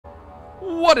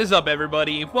What is up,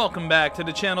 everybody? Welcome back to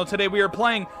the channel. Today we are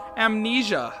playing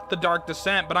Amnesia, The Dark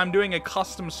Descent, but I'm doing a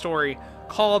custom story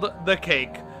called The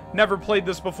Cake. Never played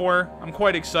this before. I'm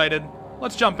quite excited.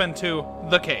 Let's jump into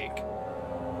The Cake.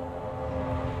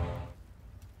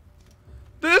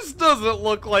 This doesn't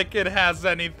look like it has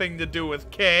anything to do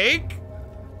with cake.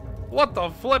 What the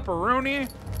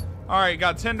flipperoonie? Alright,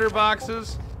 got tinder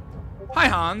boxes. Hi,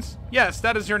 Hans. Yes,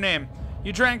 that is your name.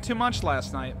 You drank too much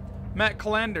last night. Met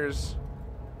Calanders.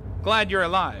 Glad you're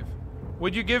alive.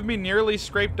 Would you give me nearly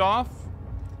scraped off?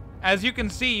 As you can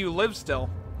see, you live still.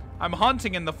 I'm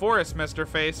hunting in the forest, Mr.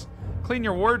 Face. Clean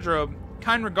your wardrobe.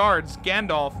 Kind regards,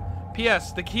 Gandalf.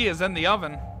 P.S. The key is in the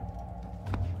oven.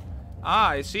 Ah,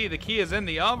 I see. The key is in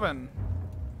the oven.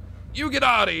 You get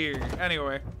out of here.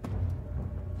 Anyway.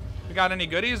 We got any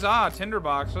goodies? Ah, tinder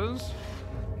boxes.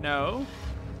 No.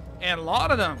 And a lot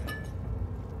of them.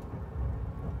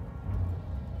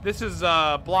 This is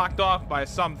blocked off by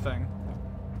something.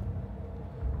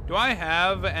 Do I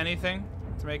have anything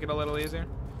to make it a little easier?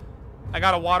 I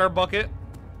got a water bucket.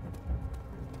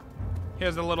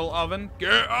 Here's a little oven.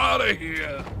 Get out of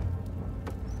here.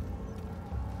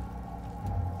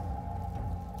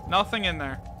 Nothing in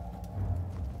there.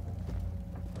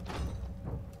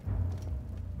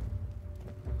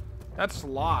 That's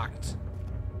locked.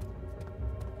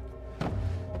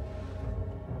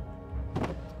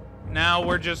 Now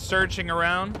we're just searching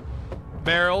around.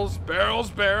 Barrels, barrels,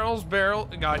 barrels, barrel.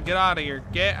 God, get out of here.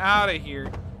 Get out of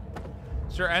here.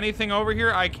 Is there anything over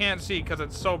here? I can't see because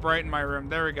it's so bright in my room.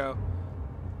 There we go.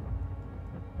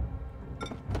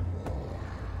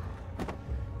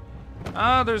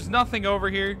 Ah, there's nothing over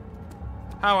here.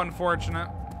 How unfortunate.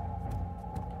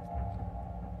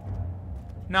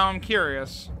 Now I'm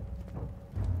curious.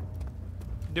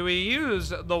 Do we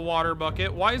use the water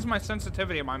bucket? Why is my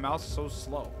sensitivity in my mouse so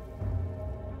slow?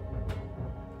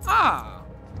 Ah!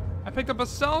 I picked up a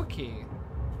cell key.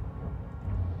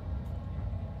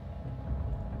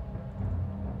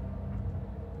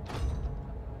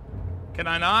 Can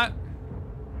I not?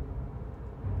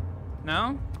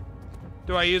 No?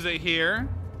 Do I use it here?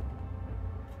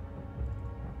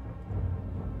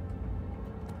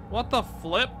 What the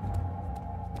flip?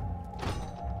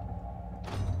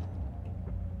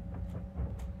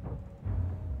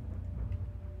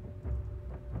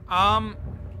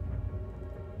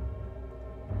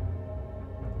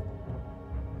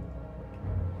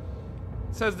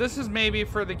 It says this is maybe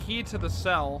for the key to the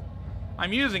cell.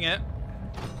 I'm using it.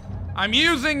 I'm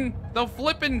using the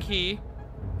flippin' key.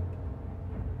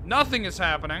 Nothing is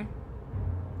happening.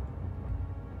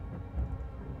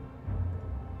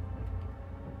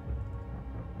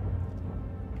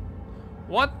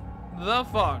 What the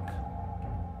fuck?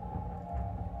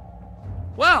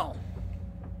 Well.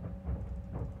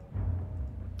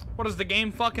 What, is the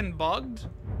game fucking bugged?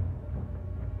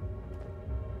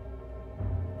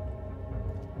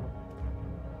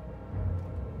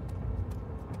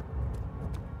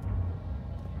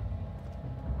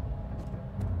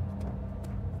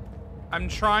 I'm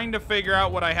trying to figure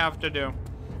out what I have to do.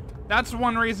 That's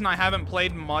one reason I haven't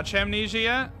played much Amnesia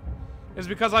yet, is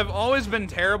because I've always been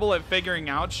terrible at figuring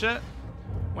out shit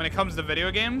when it comes to video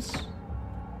games.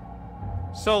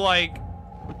 So, like,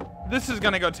 this is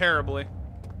gonna go terribly.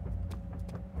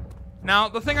 Now,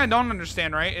 the thing I don't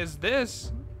understand, right, is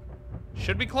this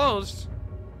should be closed.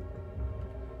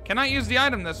 Cannot use the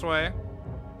item this way.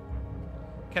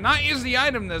 Cannot use the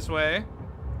item this way.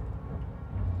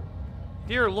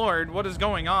 Dear Lord, what is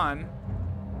going on?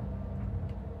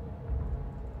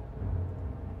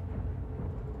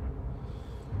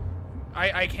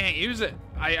 I can't use it.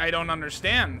 I don't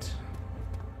understand.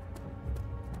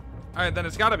 Alright, then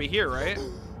it's gotta be here, right?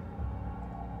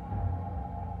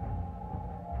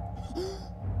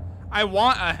 I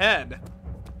want a head.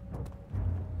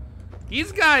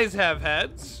 These guys have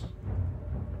heads.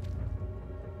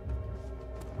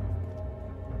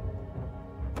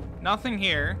 Nothing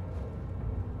here.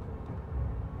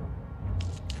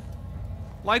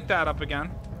 Light that up again.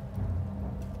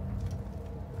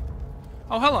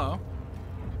 Oh, hello.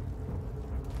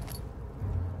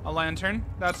 A lantern.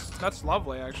 That's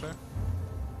lovely, actually.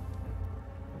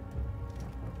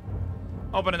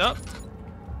 Open it up.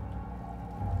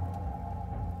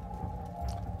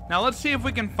 Now let's see if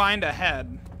we can find a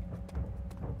head.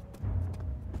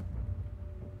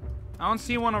 I don't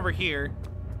see one over here.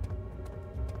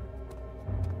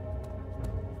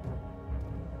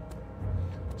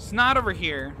 It's not over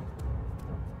here.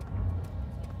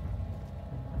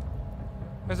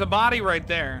 There's a body right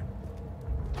there.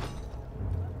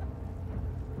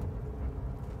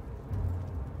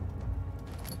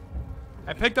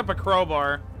 I picked up a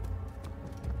crowbar.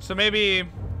 So maybe...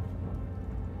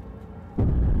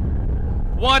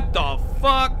 What the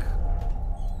fuck?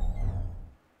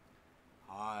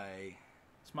 Hi.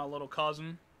 It's my little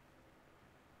cousin.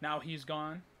 Now he's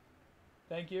gone.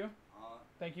 Thank you.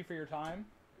 Thank you for your time.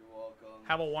 You're welcome.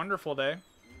 Have a wonderful day.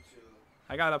 You too.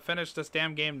 I gotta finish this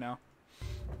damn game now.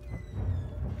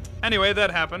 Anyway,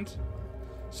 that happened.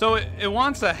 So it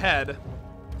wants a head.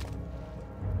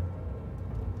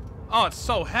 Oh, it's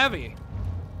so heavy.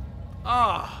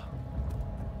 Ah.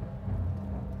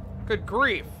 Good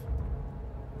grief.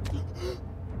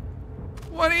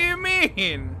 What do you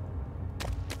mean?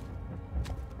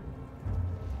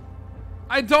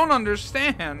 I don't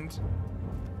understand.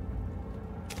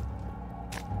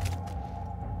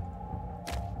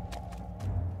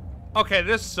 Okay,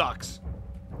 this sucks.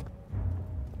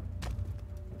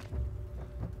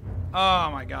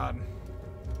 Oh my god.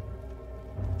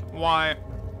 Why?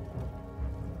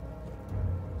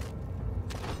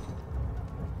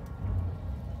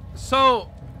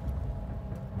 So,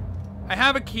 I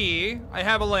have a key, I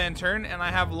have a lantern, and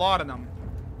I have laudanum.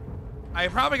 I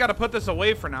probably gotta put this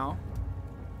away for now.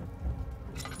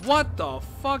 What the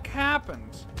fuck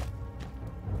happened?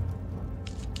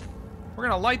 We're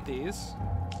gonna light these.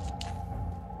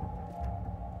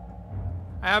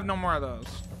 I have no more of those.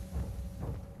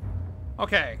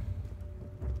 Okay.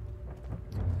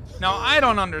 Now, I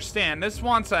don't understand. This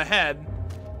wants a head.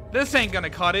 This ain't gonna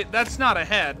cut it. That's not a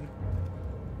head.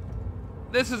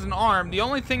 This is an arm. The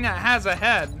only thing that has a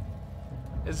head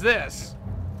is this.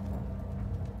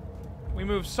 We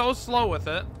move so slow with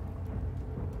it.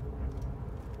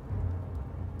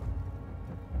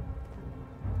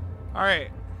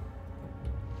 Alright.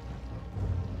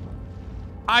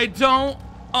 I don't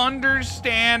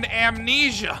understand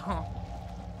Amnesia.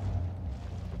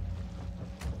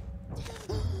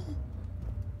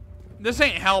 This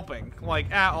ain't helping,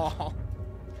 like, at all.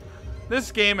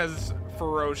 This game is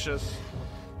ferocious.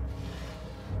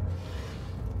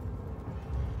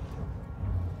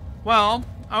 Well,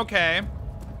 okay.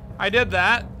 I did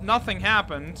that. Nothing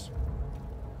happened.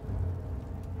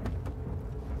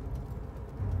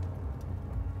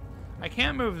 I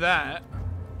can't move that.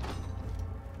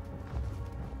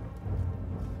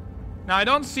 Now, I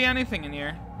don't see anything in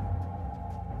here.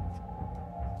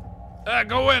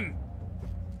 Go in!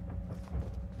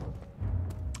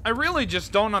 I really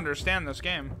just don't understand this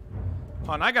game.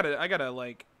 Oh, and I gotta,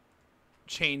 like,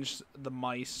 change the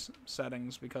mice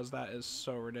settings because that is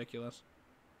so ridiculous.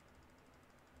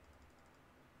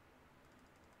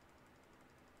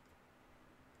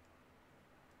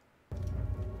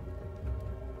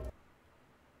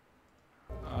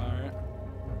 Alright.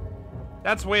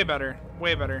 That's way better.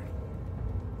 Way better.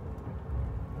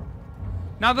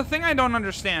 Now, the thing I don't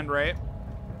understand, right,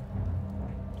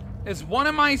 is what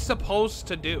am I supposed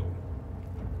to do?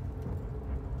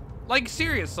 Like,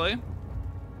 seriously.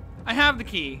 I have the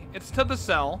key. It's to the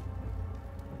cell.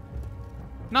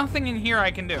 Nothing in here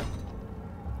I can do.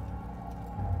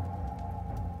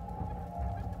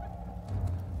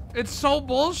 It's so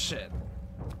bullshit.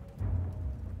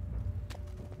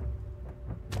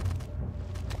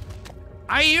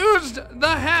 I used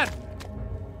the head.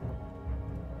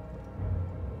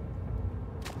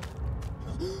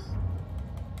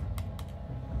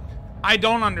 I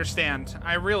don't understand.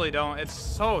 I really don't. It's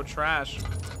so trash.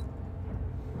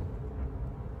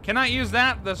 Cannot use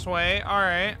that this way.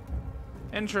 Alright.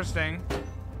 Interesting.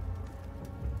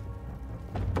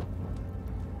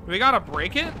 We gotta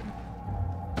break it?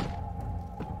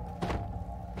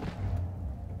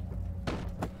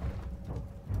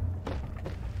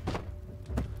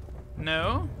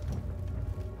 No?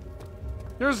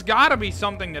 There's gotta be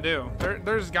something to do.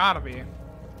 There's gotta be.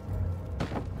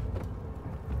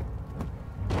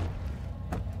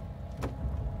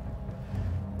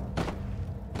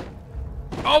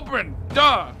 Open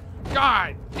the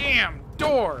goddamn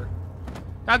door.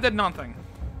 That did nothing.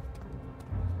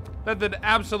 That did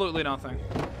absolutely nothing.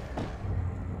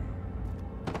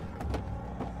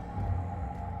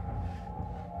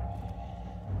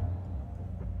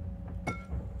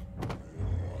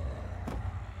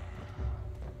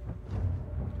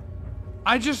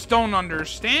 I just don't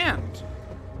understand.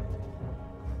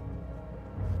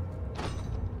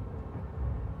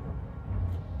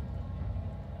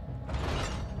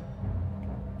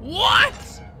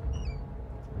 What?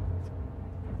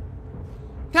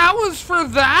 That was for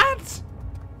that?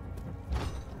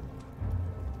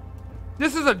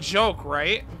 This is a joke,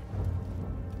 right?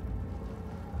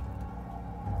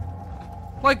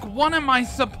 Like, what am I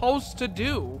supposed to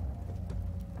do?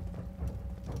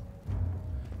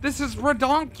 This is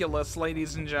redonkulous,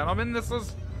 ladies and gentlemen. This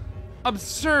is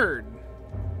absurd.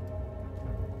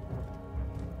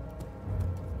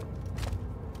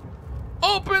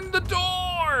 Open the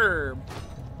door!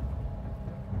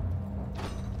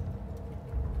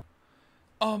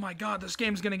 Oh my god, this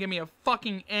game's gonna give me a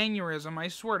fucking aneurysm, I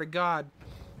swear to God.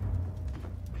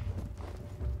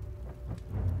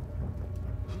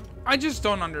 I just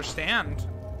don't understand.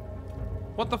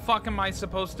 What the fuck am I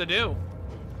supposed to do?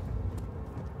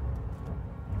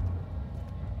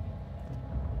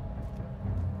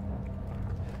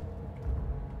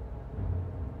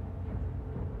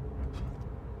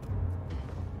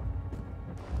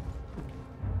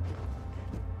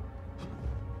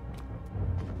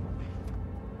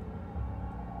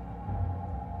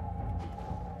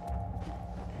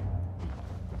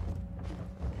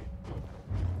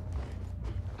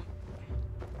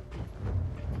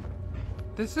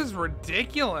 This is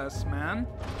ridiculous, man.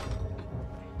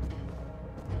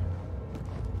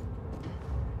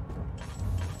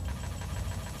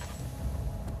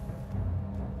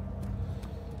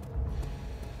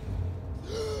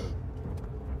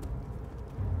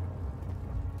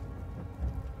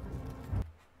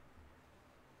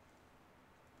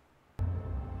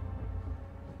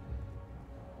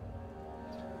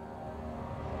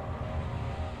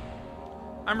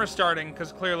 I'm restarting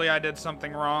because clearly I did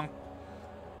something wrong.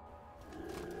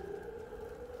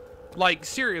 Like,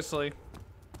 seriously.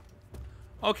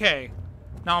 Okay.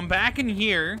 Now I'm back in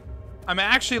here. I'm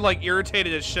actually, like,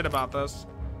 irritated as shit about this.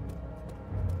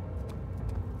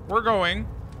 We're going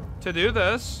to do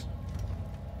this.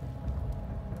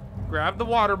 Grab the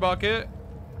water bucket.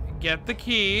 Get the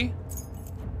key.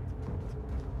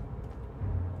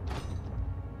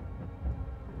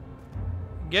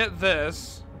 Get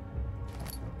this.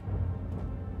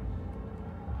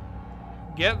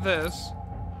 Get this.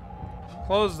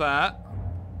 Close that.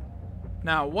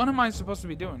 Now, what am I supposed to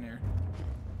be doing here?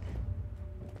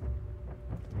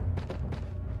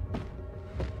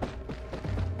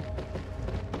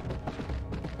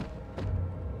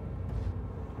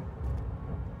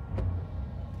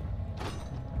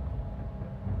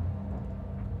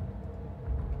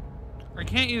 I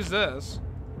can't use this.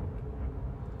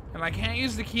 And I can't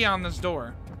use the key on this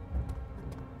door.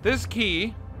 This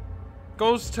key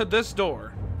goes to this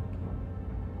door.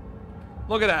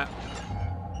 Look at that.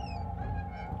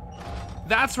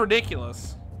 That's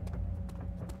ridiculous.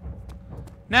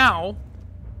 Now,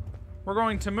 we're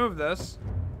going to move this.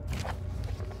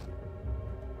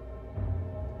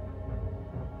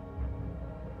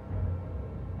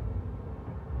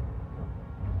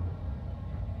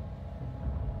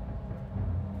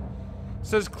 It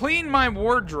says clean my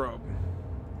wardrobe.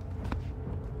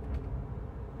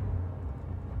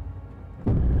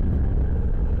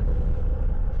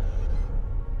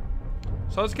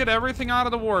 So let's get everything out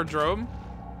of the wardrobe.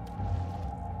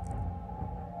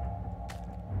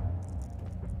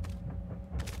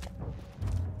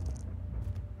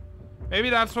 Maybe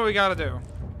that's what we gotta do.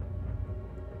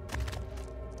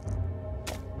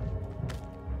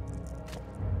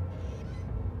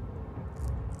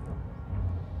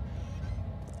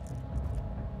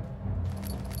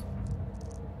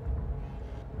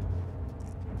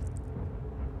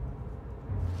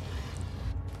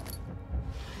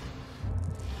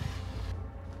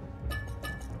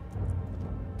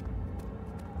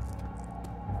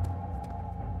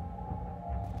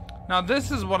 Now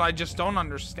this is what I just don't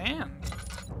understand.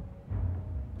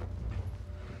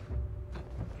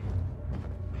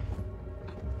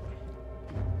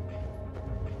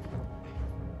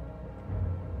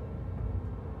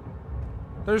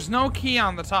 There's no key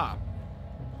on the top.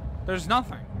 There's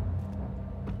nothing.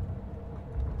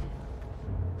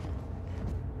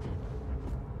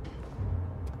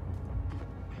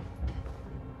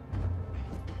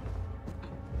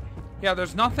 Yeah,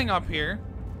 there's nothing up here.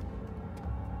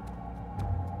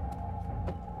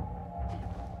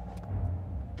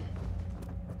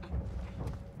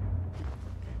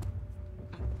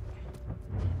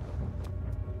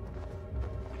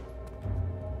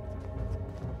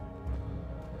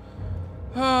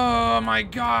 Oh my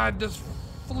god, this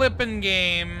flippin'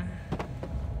 game.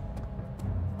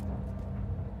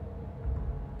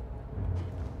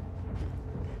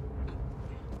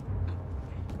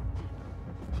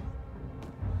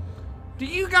 Do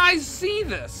you guys see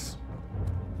this?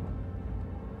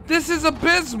 This is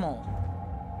abysmal.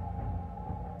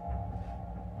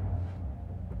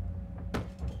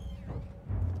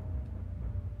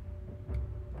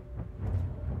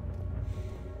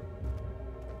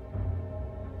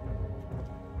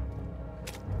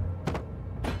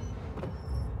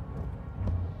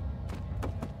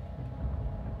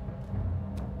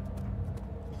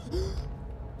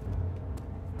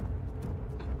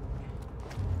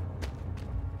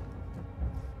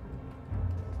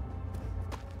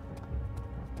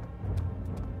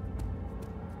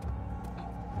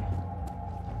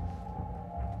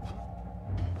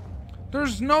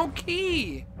 There's no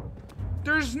key.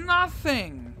 There's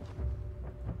nothing.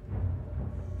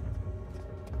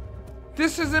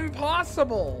 This is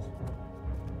impossible.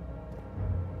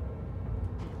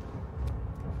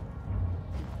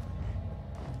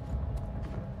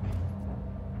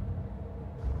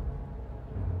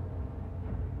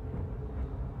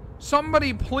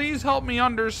 Somebody please help me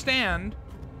understand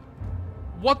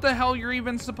what the hell you're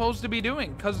even supposed to be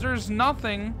doing, because there's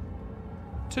nothing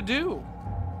to do.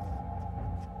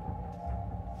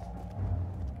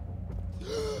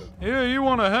 Yeah, you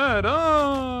want to head?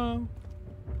 Oh.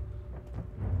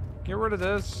 Get rid of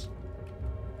this.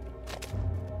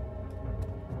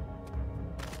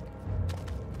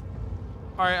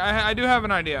 Alright, I do have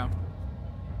an idea.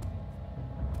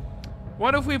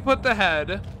 What if we put the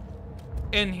head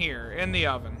in here, in the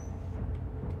oven?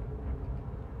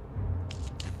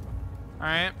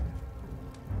 Alright.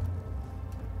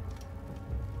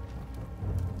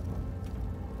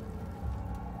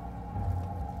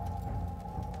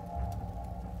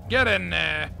 Get in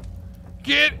there.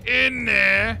 Get in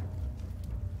there.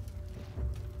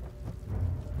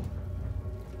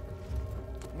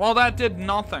 Well, that did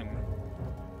nothing.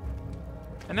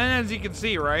 And then as you can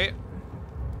see, right?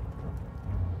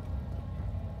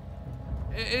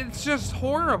 It's just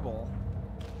horrible.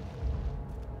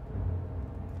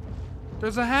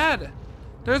 There's a head.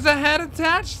 There's a head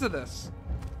attached to this.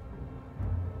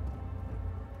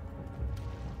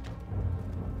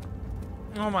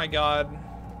 Oh my god.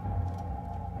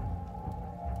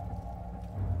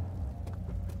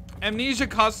 Amnesia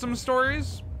custom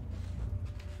stories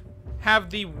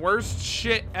have the worst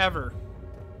shit ever.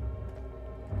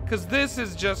 Because this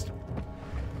is just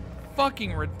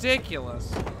fucking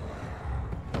ridiculous.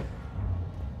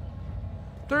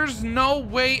 There's no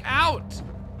way out.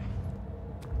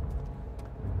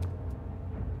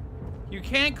 You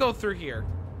can't go through here.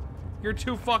 You're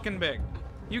too fucking big.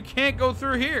 You can't go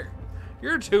through here.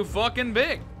 You're too fucking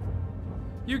big.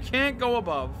 You can't go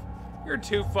above. You're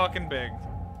too fucking big.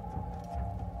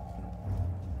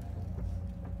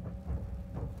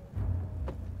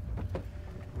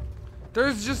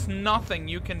 There's just nothing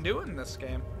you can do in this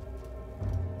game.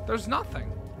 There's nothing.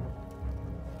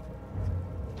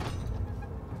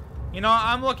 You know,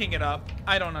 I'm looking it up.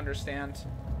 I don't understand.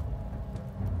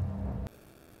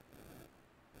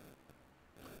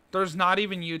 There's not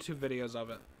even YouTube videos of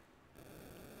it.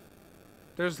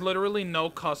 There's literally no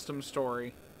custom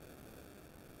story.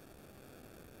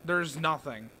 There's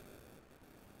nothing.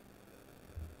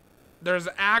 There's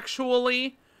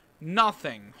actually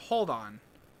nothing. Hold on.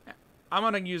 I'm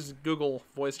gonna use Google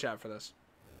voice chat for this.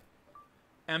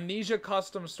 Amnesia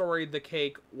custom story, the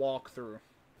cake walkthrough.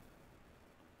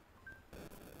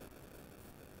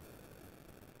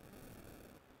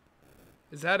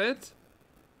 Is that it?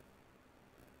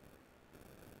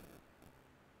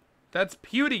 That's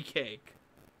Beauty Cake.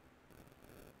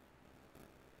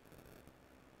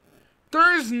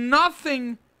 There's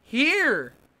nothing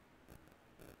here.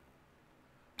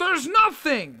 There's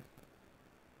nothing.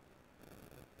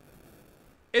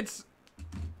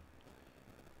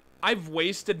 I've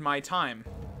wasted my time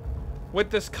with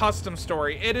this custom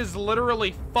story. It is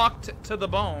literally fucked to the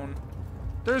bone.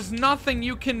 There's nothing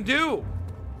you can do.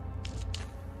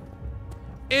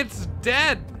 It's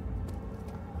dead.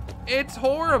 It's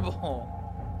horrible.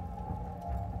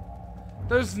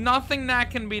 There's nothing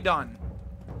that can be done.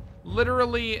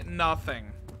 Literally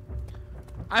nothing.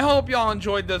 I hope y'all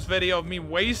enjoyed this video of me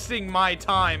wasting my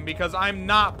time because I'm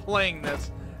not playing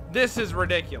this. This is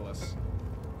ridiculous.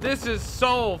 This is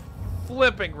so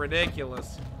flipping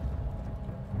ridiculous.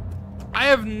 I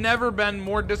have never been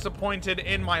more disappointed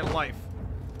in my life.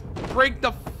 Break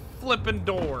the flipping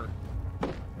door.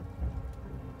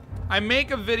 I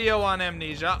make a video on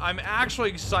Amnesia. I'm actually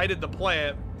excited to play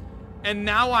it. And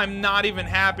now I'm not even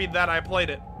happy that I played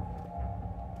it.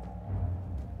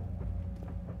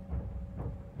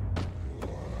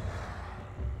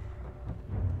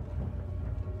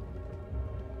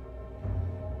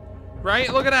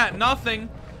 Right? Look at that. Nothing.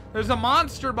 There's a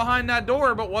monster behind that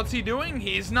door, but what's he doing?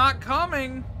 He's not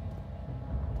coming.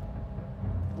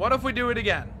 What if we do it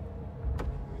again?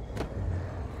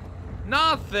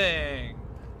 Nothing.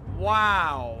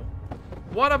 Wow.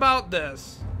 What about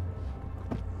this?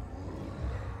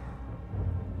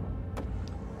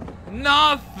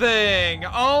 Nothing.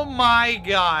 Oh my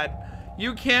god.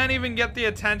 You can't even get the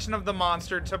attention of the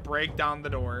monster to break down the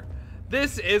door.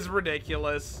 This is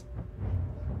ridiculous.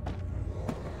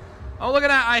 Oh, look at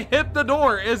that. I hit the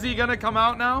door. Is he gonna come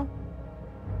out now?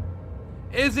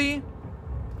 Is he?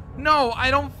 No,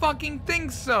 I don't fucking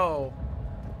think so.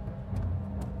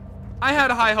 I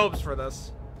had high hopes for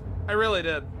this. I really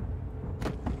did.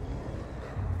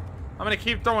 I'm gonna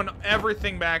keep throwing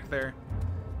everything back there.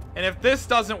 And if this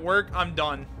doesn't work, I'm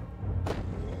done.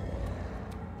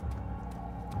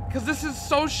 Because this is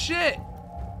so shit.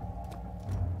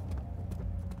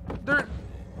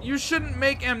 You shouldn't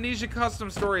make Amnesia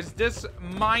custom stories this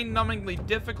mind-numbingly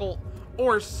difficult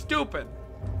or stupid.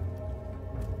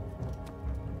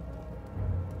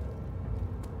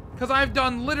 Because I've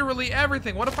done literally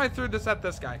everything. What if I threw this at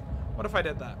this guy? What if I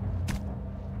did that?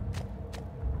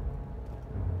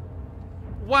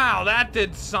 Wow, that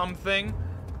did something.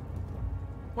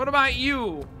 What about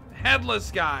you,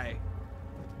 headless guy?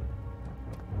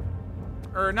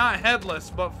 Or not headless,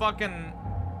 but fucking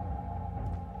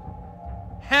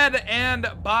head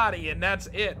and body, and that's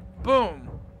it. Boom.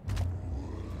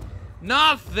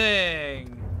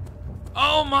 Nothing.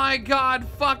 Oh my god,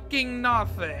 fucking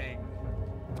nothing.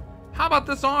 How about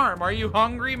this arm? Are you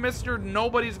hungry, Mr.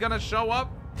 Nobody's gonna show up?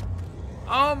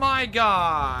 Oh my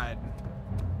god.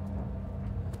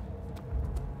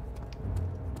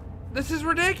 This is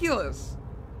ridiculous.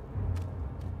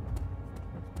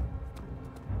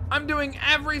 I'm doing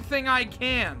everything I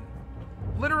can.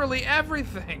 Literally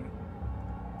everything.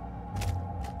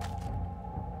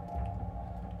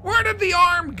 Where did the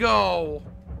arm go?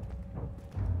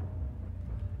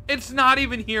 It's not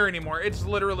even here anymore. It's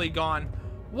literally gone.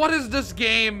 What is this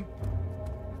game?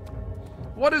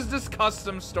 What is this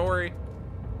custom story?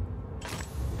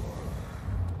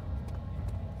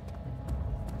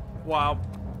 Wow.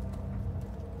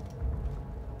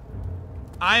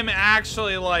 I'm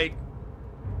actually like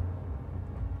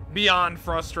beyond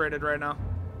frustrated right now.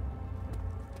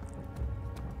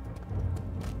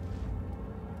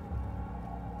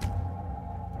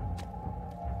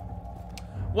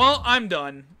 Well, I'm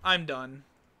done. I'm done.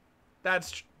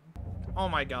 That's... Oh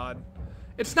my god.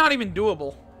 It's not even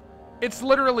doable. It's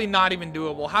literally not even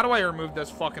doable. How do I remove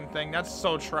this fucking thing? That's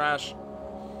so trash.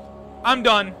 I'm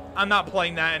done. I'm not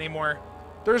playing that anymore.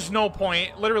 There's no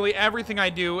point. Literally everything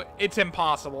I do, it's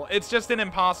impossible. It's just an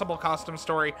impossible custom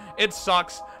story. It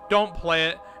sucks. Don't play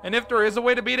it. And if there is a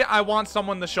way to beat it, I want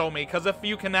someone to show me. Because if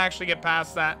you can actually get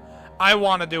past that, I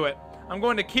want to do it. I'm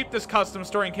going to keep this custom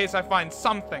story in case I find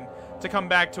something to come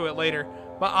back to it later.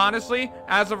 But honestly,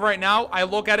 as of right now, I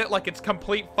look at it like it's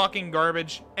complete fucking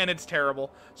garbage, and it's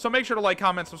terrible. So make sure to like,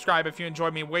 comment, subscribe if you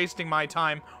enjoyed me wasting my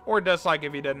time, or dislike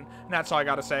if you didn't. And that's all I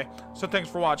gotta say. So thanks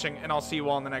for watching, and I'll see you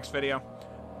all in the next video.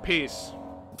 Peace.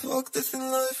 Fuck this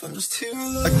in life, I'm just here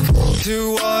alive. I got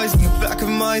two eyes in the back of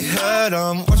my head.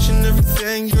 I'm watching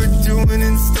everything you're doing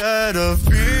instead of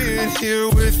being here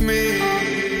with me.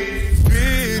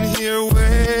 Being here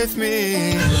with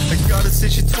me. I gotta say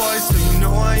you twice so you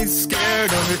know I ain't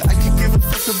scared of it. I can